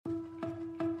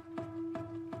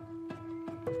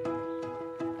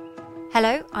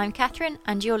Hello, I'm Catherine,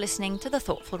 and you're listening to The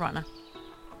Thoughtful Runner.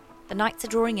 The nights are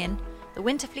drawing in, the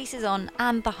winter fleece is on,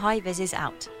 and the high vis is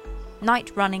out. Night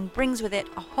running brings with it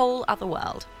a whole other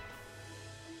world.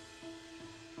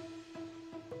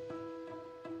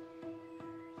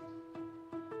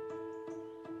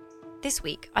 This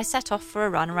week, I set off for a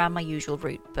run around my usual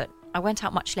route, but I went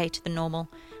out much later than normal,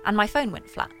 and my phone went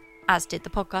flat, as did the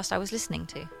podcast I was listening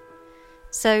to.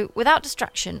 So, without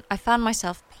distraction, I found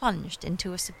myself plunged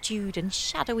into a subdued and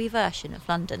shadowy version of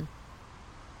London.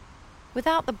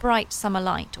 Without the bright summer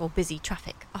light or busy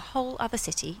traffic, a whole other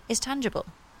city is tangible.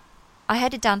 I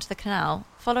headed down to the canal,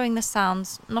 following the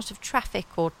sounds not of traffic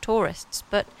or tourists,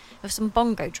 but of some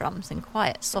bongo drums and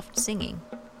quiet, soft singing.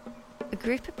 A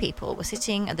group of people were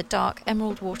sitting at the dark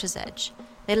emerald water's edge.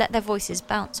 They let their voices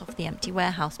bounce off the empty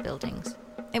warehouse buildings.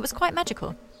 It was quite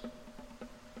magical.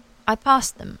 I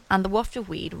passed them, and the waft of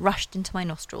weed rushed into my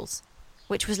nostrils,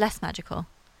 which was less magical.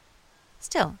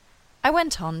 Still, I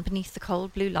went on beneath the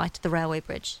cold blue light of the railway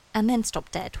bridge, and then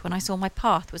stopped dead when I saw my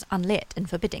path was unlit and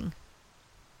forbidding.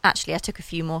 Actually, I took a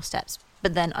few more steps,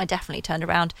 but then I definitely turned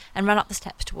around and ran up the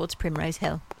steps towards Primrose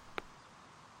Hill.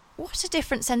 What a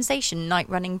different sensation night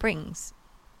running brings.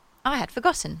 I had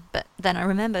forgotten, but then I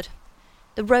remembered.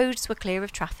 The roads were clear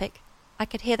of traffic. I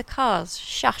could hear the cars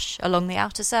shush along the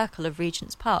outer circle of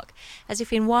Regent's Park, as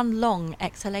if in one long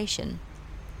exhalation.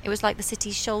 It was like the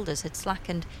city's shoulders had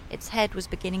slackened, its head was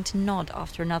beginning to nod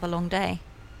after another long day.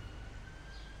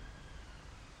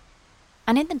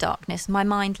 And in the darkness, my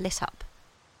mind lit up.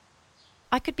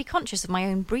 I could be conscious of my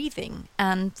own breathing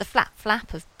and the flat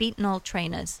flap of beaten old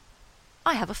trainers.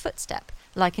 I have a footstep,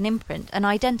 like an imprint, an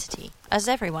identity, as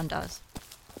everyone does.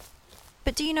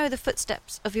 But do you know the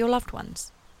footsteps of your loved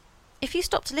ones? If you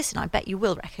stop to listen, I bet you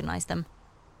will recognise them.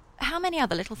 How many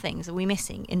other little things are we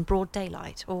missing in broad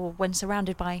daylight or when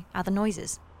surrounded by other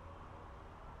noises?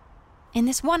 In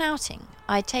this one outing,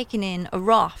 I'd taken in a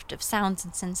raft of sounds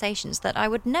and sensations that I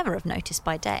would never have noticed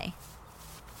by day.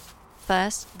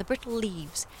 First, the brittle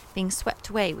leaves being swept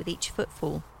away with each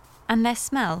footfall, and their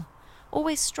smell,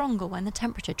 always stronger when the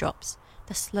temperature drops,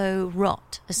 the slow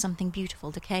rot as something beautiful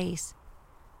decays.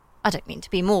 I don't mean to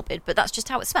be morbid, but that's just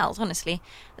how it smells, honestly.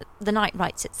 The night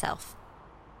writes itself.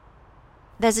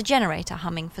 There's a generator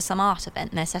humming for some art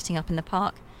event they're setting up in the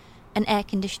park, an air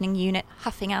conditioning unit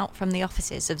huffing out from the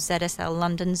offices of ZSL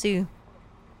London Zoo.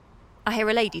 I hear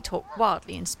a lady talk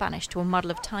wildly in Spanish to a muddle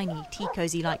of tiny,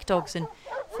 tea-cosy-like dogs and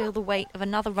feel the weight of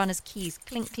another runner's keys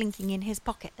clinking in his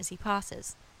pocket as he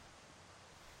passes.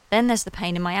 Then there's the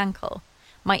pain in my ankle.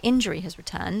 My injury has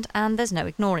returned, and there's no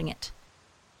ignoring it.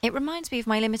 It reminds me of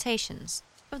my limitations,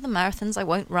 of the marathons I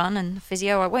won't run and the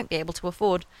physio I won't be able to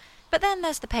afford. But then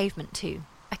there's the pavement too,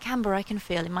 a camber I can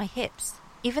feel in my hips.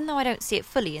 Even though I don't see it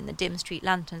fully in the dim street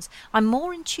lanterns, I'm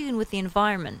more in tune with the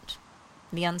environment,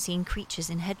 the unseen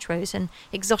creatures in hedgerows and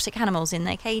exotic animals in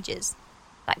their cages.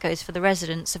 That goes for the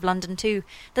residents of London too,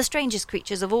 the strangest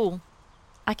creatures of all.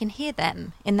 I can hear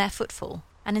them in their footfall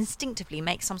and instinctively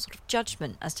make some sort of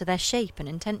judgment as to their shape and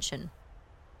intention.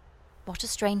 What a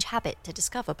strange habit to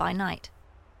discover by night.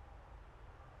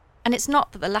 And it's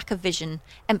not that the lack of vision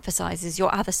emphasises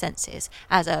your other senses,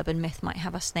 as urban myth might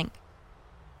have us think.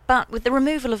 But with the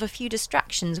removal of a few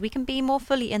distractions, we can be more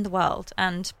fully in the world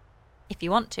and, if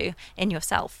you want to, in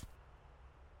yourself.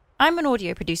 I'm an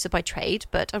audio producer by trade,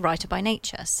 but a writer by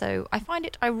nature, so I find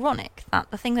it ironic that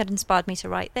the thing that inspired me to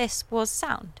write this was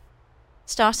sound.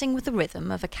 Starting with the rhythm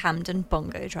of a Camden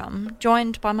bongo drum,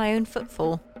 joined by my own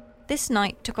footfall, this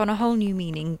night took on a whole new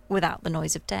meaning without the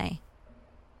noise of day.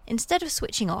 Instead of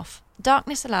switching off,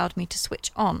 darkness allowed me to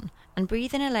switch on and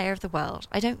breathe in a layer of the world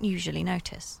I don't usually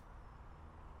notice.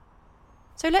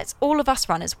 So let's all of us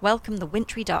runners welcome the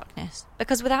wintry darkness,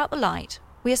 because without the light,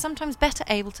 we are sometimes better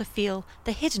able to feel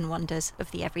the hidden wonders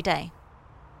of the everyday.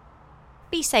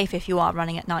 Be safe if you are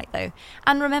running at night though,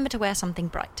 and remember to wear something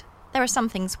bright. There are some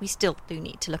things we still do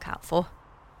need to look out for.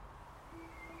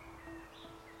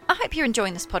 I hope you're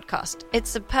enjoying this podcast.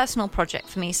 It's a personal project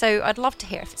for me, so I'd love to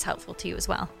hear if it's helpful to you as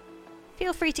well.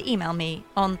 Feel free to email me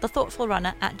on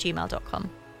thethoughtfulrunner@gmail.com.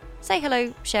 Say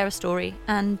hello, share a story,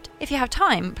 and if you have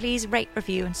time, please rate,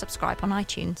 review and subscribe on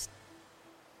iTunes.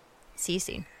 See you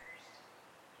soon.